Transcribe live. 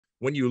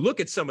when you look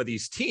at some of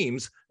these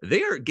teams,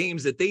 they are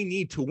games that they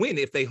need to win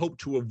if they hope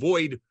to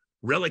avoid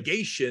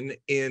relegation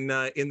in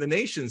the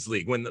Nations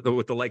League,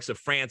 with the likes of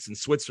France and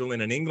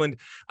Switzerland and England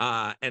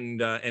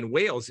and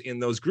Wales in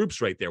those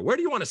groups right there. Where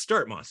do you want to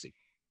start, Mosse?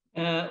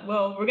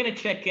 Well, we're going to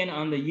check in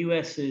on the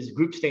U.S.'s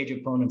group stage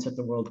opponents at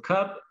the World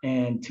Cup,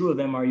 and two of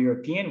them are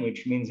European,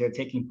 which means they're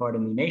taking part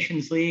in the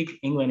Nations League.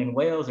 England and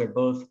Wales are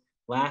both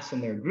last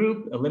in their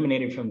group,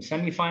 eliminated from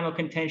semifinal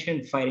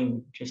contention,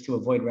 fighting just to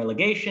avoid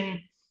relegation.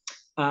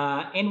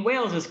 In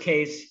Wales's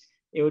case,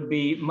 it would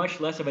be much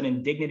less of an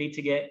indignity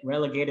to get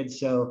relegated.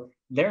 So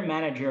their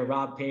manager,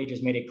 Rob Page,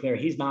 has made it clear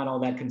he's not all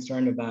that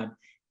concerned about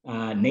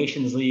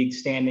Nations League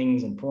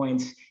standings and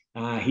points.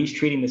 He's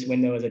treating this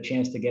window as a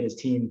chance to get his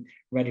team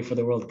ready for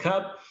the World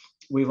Cup.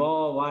 We've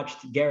all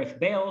watched Gareth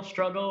Bale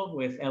struggle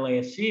with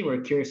LAFC. We're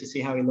curious to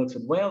see how he looks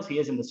with Wales. He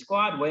is in the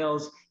squad.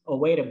 Wales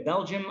away to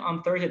Belgium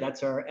on Thursday.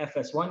 That's our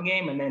FS1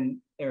 game. And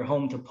then they're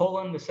home to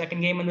Poland, the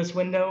second game in this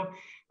window.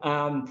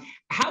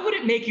 How would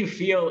it make you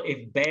feel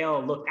if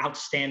Bale looked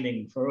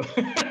outstanding for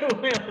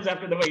Wales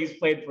after the way he's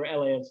played for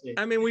LAFC?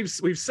 I mean, we've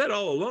said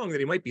all along that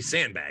he might be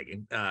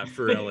sandbagging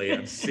for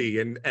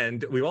LAFC.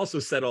 And we've also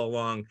said all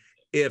along,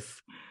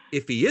 if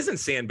he isn't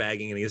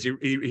sandbagging and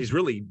he's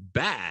really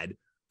bad,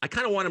 I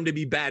kind of want him to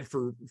be bad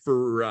for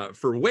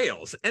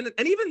Wales. And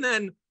even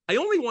then, I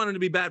only want him to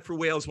be bad for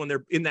Wales when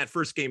they're in that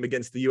first game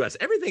against the US.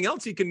 Everything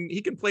else he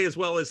can play as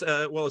well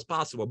as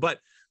possible. But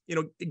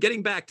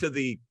getting back to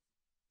the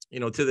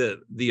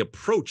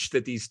approach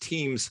that these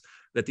teams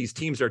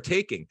are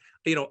taking,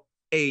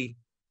 a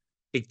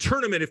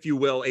tournament, if you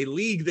will, a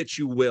league that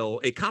you will,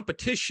 a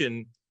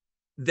competition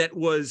that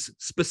was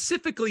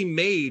specifically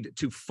made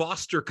to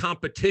foster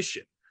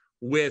competition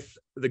with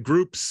the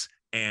groups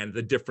and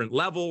the different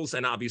levels,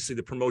 and obviously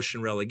the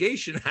promotion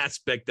relegation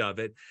aspect of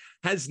it,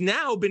 has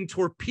now been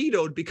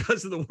torpedoed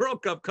because of the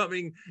World Cup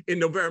coming in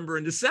November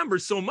and December,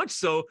 so much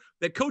so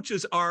that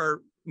coaches are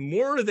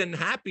more than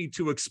happy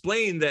to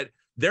explain that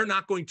they're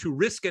not going to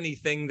risk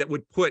anything that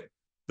would put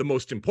the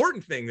most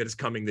important thing that is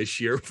coming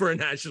this year for a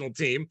national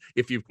team,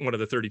 if you're one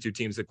of the 32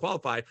 teams that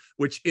qualify,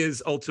 which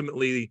is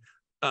ultimately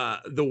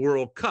the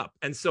World Cup.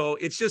 And so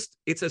it's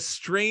a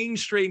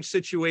strange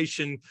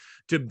situation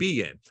to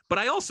be in. But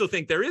I also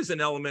think there is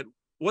an element,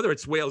 whether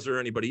it's Wales or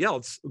anybody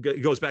else,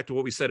 it goes back to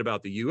what we said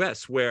about the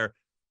US, where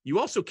you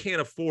also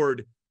can't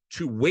afford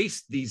to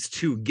waste these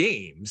two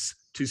games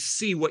to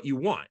see what you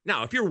want.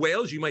 Now, if you're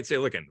Wales, you might say,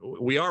 look,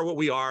 we are what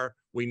we are.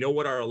 We know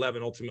what our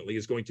 11 ultimately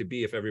is going to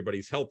be if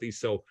everybody's healthy.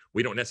 So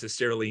we don't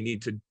necessarily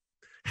need to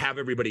have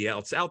everybody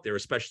else out there,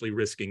 especially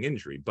risking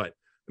injury. But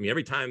I mean,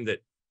 every time that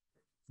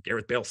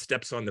Gareth Bale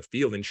steps on the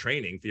field in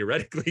training,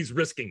 theoretically he's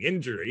risking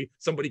injury.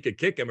 Somebody could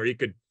kick him, or he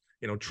could,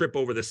 trip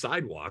over the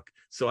sidewalk.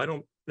 So I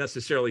don't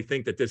necessarily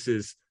think that this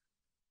is,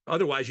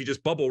 otherwise you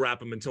just bubble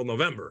wrap him until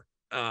November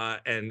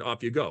and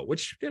off you go,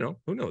 which,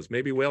 who knows?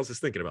 Maybe Wales is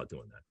thinking about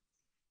doing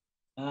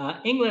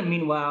that. England,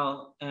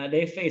 meanwhile,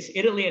 they face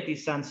Italy at the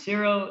San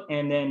Siro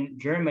and then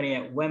Germany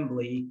at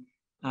Wembley.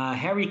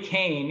 Harry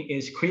Kane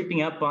is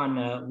creeping up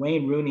on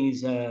Wayne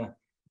Rooney's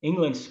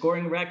England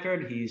scoring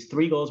record. He's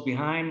 3 goals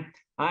behind.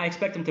 I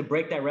expect him to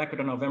break that record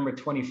on November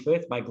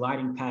 25th by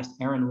gliding past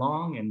Aaron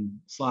Long and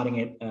slotting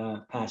it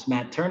past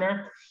Matt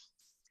Turner.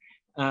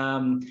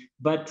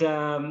 But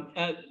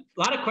a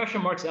lot of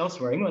question marks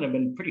elsewhere. England have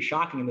been pretty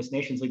shocking in this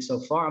Nations League so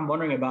far. I'm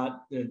wondering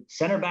about the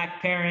center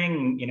back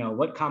pairing,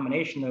 what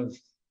combination of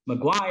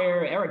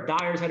Maguire, Eric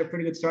Dyer's had a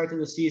pretty good start to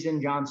the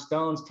season, John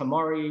Stones,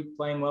 Tamari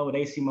playing well with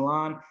AC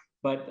Milan,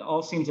 but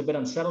all seems a bit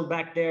unsettled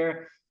back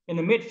there. In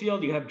the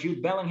midfield, you have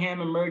Jude Bellingham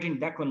emerging,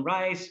 Declan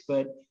Rice,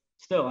 but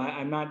still,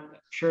 I'm not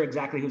sure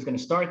exactly who's going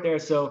to start there.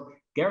 So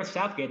Gareth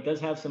Southgate does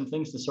have some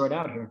things to sort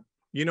out here.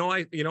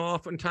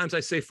 Oftentimes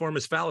I say form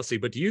is fallacy,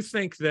 but do you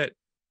think that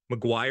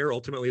Maguire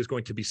ultimately is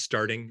going to be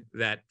starting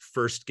that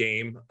first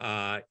game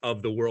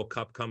of the World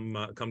Cup come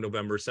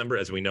November, December?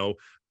 As we know,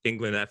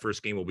 England, that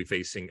first game will be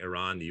facing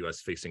Iran, the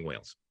U.S. facing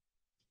Wales.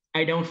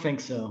 I don't think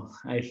so.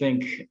 I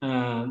think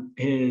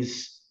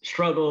his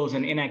struggles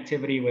and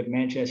inactivity with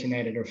Manchester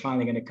United are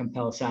finally going to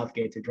compel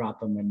Southgate to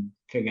drop him and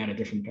figure out a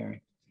different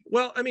pairing.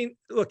 Well, I mean,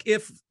 look,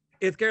 if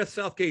Gareth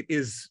Southgate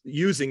is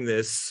using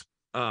this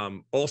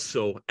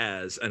also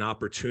as an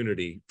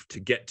opportunity to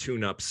get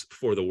tune-ups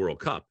for the World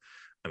Cup,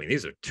 I mean,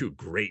 these are 2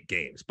 great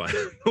games, by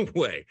the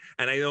way.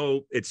 And I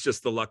know it's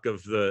just the luck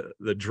of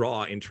the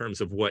draw in terms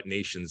of what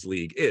Nations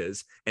League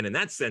is. And in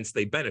that sense,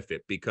 they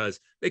benefit because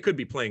they could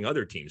be playing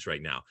other teams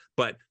right now.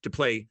 But to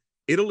play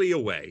Italy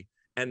away,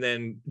 and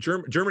then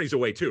Germany's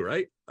away too,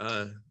 right?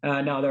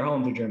 No, they're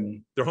home to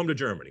Germany. They're home to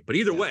Germany. But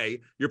either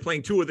way, you're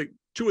playing two of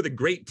the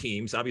great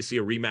teams, obviously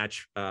a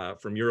rematch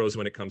from Euros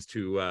when it comes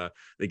to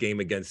the game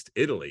against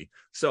Italy.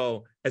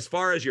 So as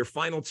far as your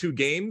final 2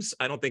 games,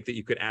 I don't think that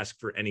you could ask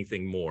for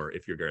anything more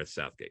if you're Gareth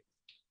Southgate.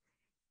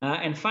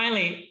 And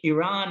finally,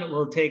 Iran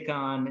will take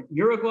on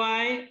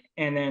Uruguay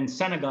and then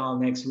Senegal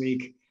next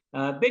week.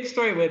 Big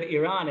story with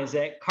Iran is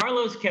that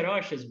Carlos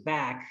Queiroz is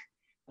back.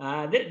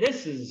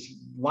 This is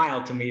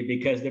wild to me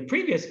because the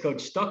previous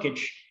coach, Stokic,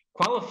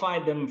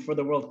 qualified them for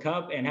the World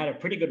Cup and had a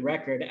pretty good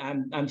record.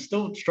 I'm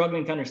still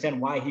struggling to understand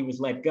why he was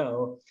let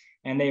go.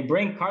 And they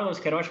bring Carlos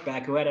Queiroz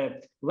back, who had a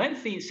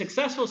lengthy,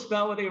 successful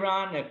spell with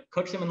Iran,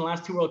 coached them in the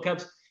last 2 World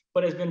Cups,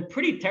 but has been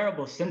pretty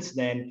terrible since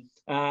then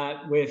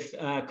with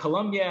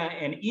Colombia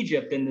and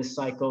Egypt in this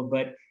cycle.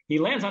 But he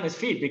lands on his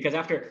feet because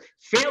after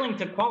failing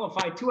to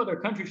qualify 2 other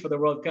countries for the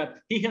World Cup,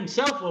 he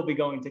himself will be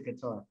going to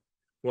Qatar.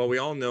 Well, we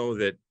all know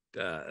that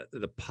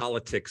the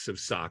politics of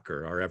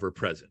soccer are ever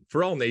present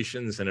for all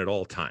nations and at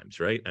all times,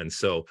 right? And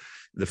so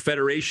the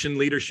federation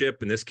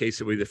leadership, in this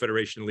case, it would be the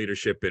federation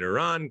leadership in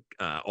Iran,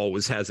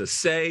 always has a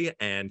say.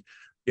 And,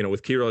 you know,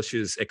 with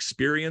Queiroz's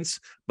experience,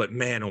 but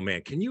man, oh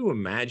man, can you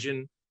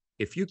imagine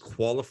if you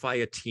qualify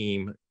a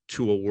team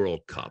to a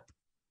World Cup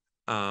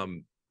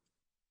and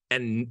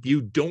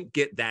you don't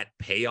get that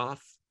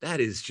payoff? That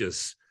is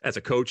just, as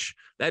a coach,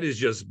 that is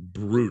just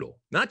brutal.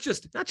 Not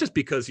just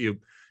because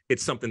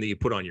it's something that you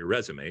put on your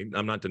resume.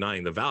 I'm not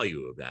denying the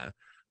value of that,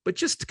 but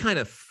just to kind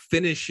of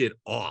finish it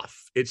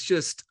off. It's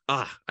just,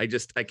 I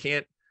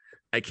can't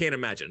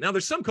imagine. Now,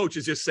 there's some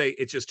coaches just say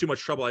it's just too much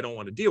trouble. I don't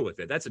want to deal with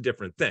it. That's a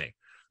different thing.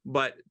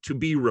 But to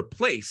be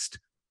replaced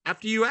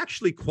after you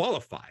actually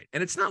qualified,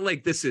 and it's not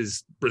like this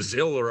is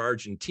Brazil or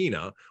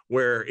Argentina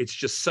where it's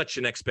just such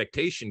an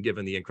expectation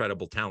given the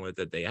incredible talent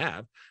that they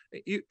have,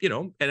 you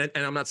know, and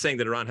I'm not saying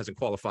that Iran hasn't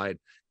qualified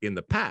in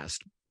the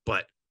past,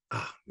 but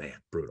oh, man,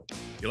 brutal.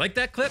 You like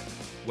that clip?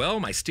 Well,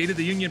 my State of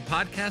the Union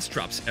podcast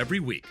drops every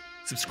week.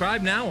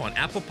 Subscribe now on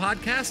Apple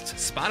Podcasts,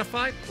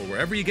 Spotify, or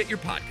wherever you get your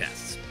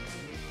podcasts.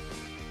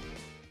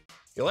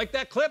 You like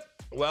that clip?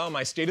 Well,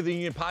 my State of the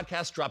Union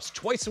podcast drops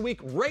twice a week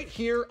right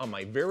here on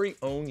my very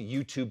own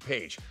YouTube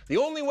page. The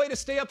only way to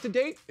stay up to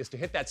date is to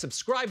hit that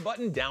subscribe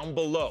button down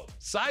below.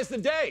 Size the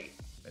day,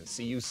 and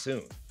see you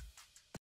soon.